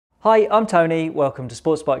Hi, I'm Tony. Welcome to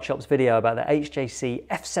Sports Bike Shop's video about the HJC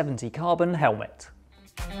F70 Carbon helmet.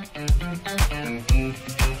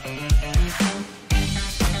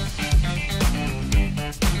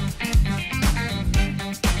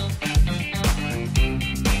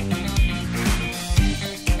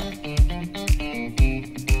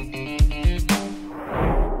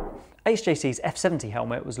 HJC's F70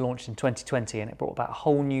 helmet was launched in 2020 and it brought about a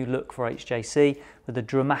whole new look for HJC with a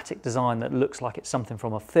dramatic design that looks like it's something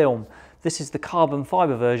from a film. This is the carbon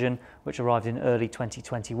fibre version which arrived in early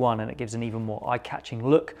 2021 and it gives an even more eye-catching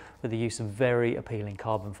look with the use of very appealing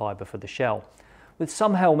carbon fibre for the shell. With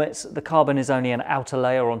some helmets, the carbon is only an outer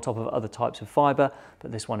layer on top of other types of fibre,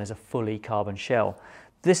 but this one is a fully carbon shell.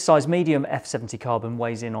 This size medium F70 Carbon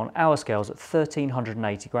weighs in on our scales at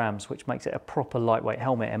 1380 grams, which makes it a proper lightweight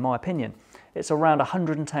helmet in my opinion. It's around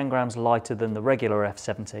 110 grams lighter than the regular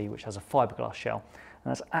F70, which has a fiberglass shell.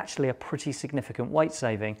 And that's actually a pretty significant weight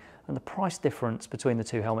saving, and the price difference between the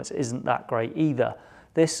two helmets isn't that great either.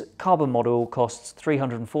 This carbon model costs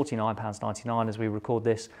 £349.99 as we record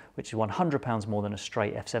this, which is £100 more than a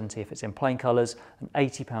straight F70 if it's in plain colours, and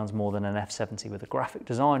 £80 more than an F70 with a graphic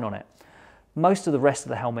design on it. Most of the rest of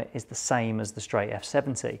the helmet is the same as the straight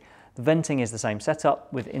F70. The venting is the same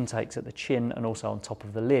setup with intakes at the chin and also on top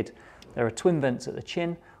of the lid. There are twin vents at the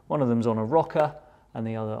chin, one of them's on a rocker and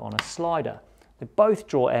the other on a slider. They both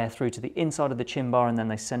draw air through to the inside of the chin bar and then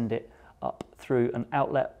they send it up through an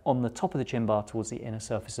outlet on the top of the chin bar towards the inner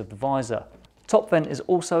surface of the visor. Top vent is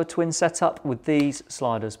also a twin setup with these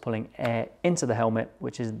sliders pulling air into the helmet,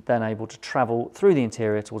 which is then able to travel through the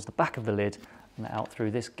interior towards the back of the lid and out through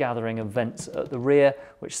this gathering of vents at the rear,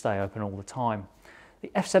 which stay open all the time. The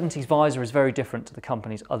F70's visor is very different to the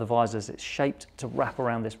company's other visors. It's shaped to wrap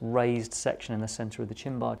around this raised section in the centre of the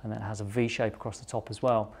chin bar, and then it has a V shape across the top as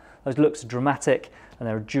well. Those looks are dramatic, and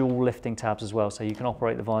there are dual lifting tabs as well, so you can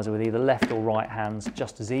operate the visor with either left or right hands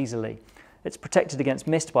just as easily. It's protected against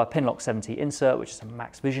mist by a Pinlock 70 insert, which is a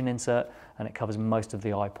max vision insert, and it covers most of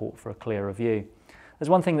the eye port for a clearer view. There's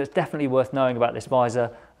one thing that's definitely worth knowing about this visor,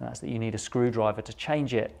 and that's that you need a screwdriver to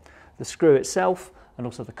change it. The screw itself and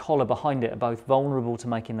also the collar behind it are both vulnerable to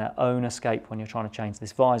making their own escape when you're trying to change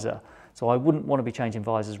this visor. So I wouldn't want to be changing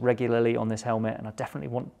visors regularly on this helmet, and I definitely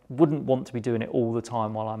wouldn't want to be doing it all the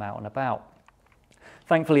time while I'm out and about.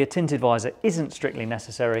 Thankfully, a tinted visor isn't strictly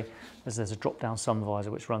necessary, as there's a drop-down sun visor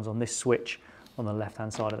which runs on this switch on the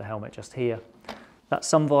left-hand side of the helmet just here. That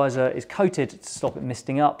sun visor is coated to stop it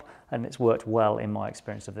misting up, and it's worked well in my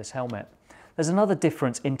experience of this helmet. There's another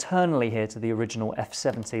difference internally here to the original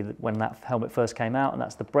F70 when that helmet first came out, and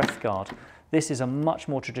that's the breath guard. This is a much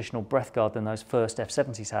more traditional breath guard than those first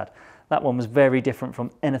F70s had. That one was very different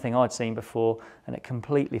from anything I'd seen before, and it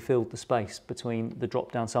completely filled the space between the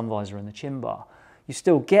drop-down sun visor and the chin bar. You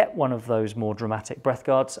still get one of those more dramatic breath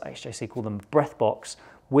guards, HJC call them breath box,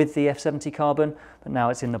 with the F70 Carbon, but now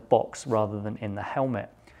it's in the box rather than in the helmet.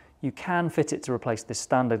 You can fit it to replace this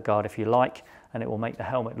standard guard if you like, and it will make the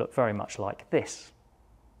helmet look very much like this.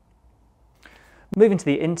 Moving to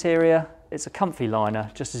the interior, it's a comfy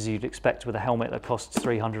liner, just as you'd expect with a helmet that costs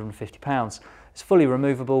 £350. It's fully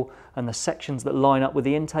removable, and the sections that line up with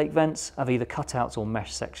the intake vents have either cutouts or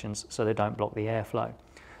mesh sections so they don't block the airflow.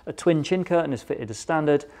 A twin chin curtain is fitted as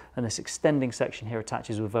standard, and this extending section here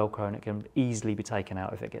attaches with Velcro and it can easily be taken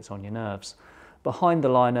out if it gets on your nerves. Behind the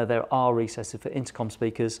liner there are recesses for intercom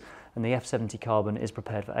speakers, and the F70 Carbon is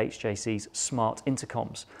prepared for HJC's smart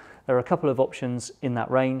intercoms. There are a couple of options in that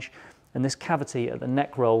range, and this cavity at the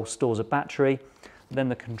neck roll stores a battery. Then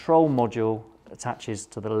the control module attaches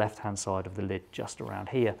to the left-hand side of the lid just around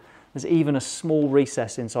here. There's even a small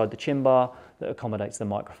recess inside the chin bar that accommodates the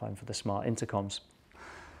microphone for the smart intercoms.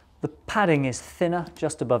 The padding is thinner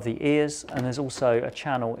just above the ears, and there's also a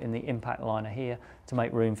channel in the impact liner here to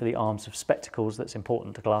make room for the arms of spectacles that's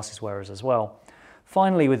important to glasses wearers as well.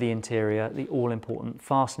 Finally, with the interior, the all-important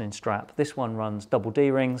fastening strap. This one runs double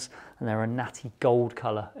D-rings, and they're a natty gold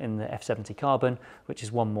colour in the F70 Carbon, which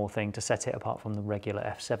is one more thing to set it apart from the regular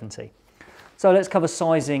F70. So let's cover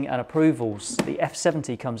sizing and approvals. The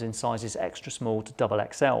F70 comes in sizes extra small to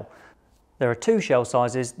XXL. There are two shell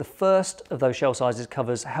sizes. The first of those shell sizes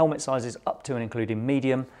covers helmet sizes up to and including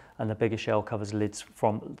medium, and the bigger shell covers lids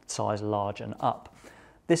from size large and up.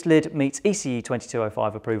 This lid meets ECE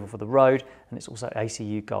 2205 approval for the road, and it's also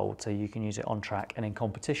ACU Gold, so you can use it on track and in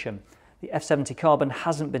competition. The F70 Carbon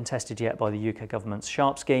hasn't been tested yet by the UK government's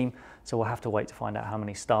SHARP scheme, so we'll have to wait to find out how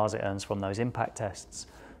many stars it earns from those impact tests.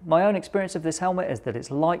 My own experience of this helmet is that it's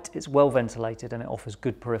light, it's well ventilated, and it offers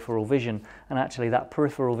good peripheral vision. And actually that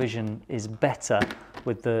peripheral vision is better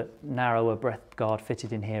with the narrower breath guard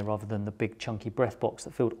fitted in here rather than the big chunky breath box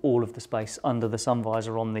that filled all of the space under the sun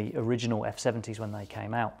visor on the original F70s when they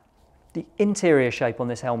came out. The interior shape on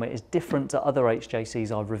this helmet is different to other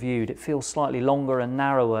HJCs I've reviewed. It feels slightly longer and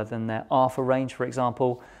narrower than their Arthur range, for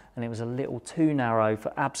example, and it was a little too narrow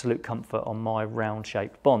for absolute comfort on my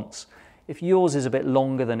round-shaped bonce. If yours is a bit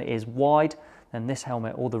longer than it is wide, then this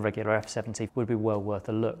helmet or the regular F70 would be well worth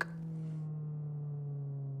a look.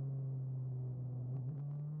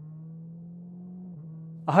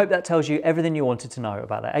 I hope that tells you everything you wanted to know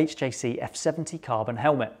about the HJC F70 Carbon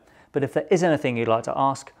helmet. But if there is anything you'd like to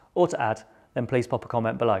ask or to add, then please pop a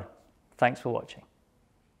comment below. Thanks for watching.